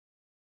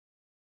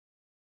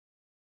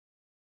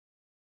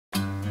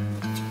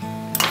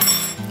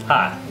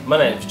Hi, my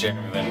name is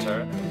Jeremy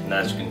Ventura, and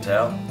as you can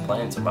tell,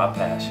 planes are my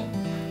passion.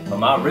 But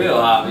my real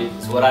hobby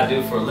is what I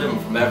do for a living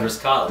from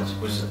Everest College,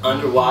 which is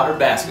underwater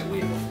basket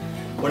weaving.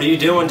 What are you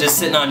doing just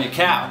sitting on your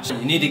couch? You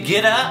need to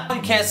get up.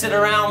 You can't sit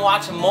around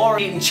watching more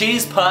eating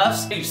cheese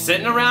puffs. You're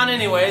sitting around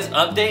anyways,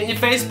 updating your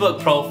Facebook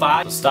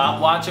profile. So stop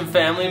watching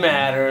Family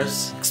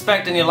Matters,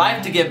 expecting your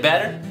life to get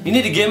better. You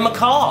need to give them a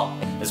call.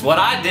 It's what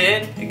I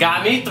did. It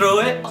got me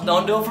through it.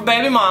 Don't do it for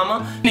baby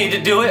mama. You need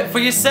to do it for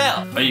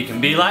yourself. Or you can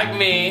be like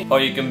me,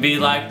 or you can be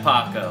like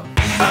Paco.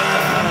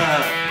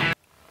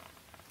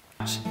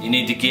 You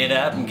need to get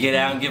up and get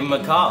out and give him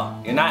a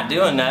call. You're not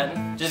doing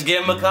nothing. Just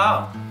give him a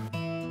call.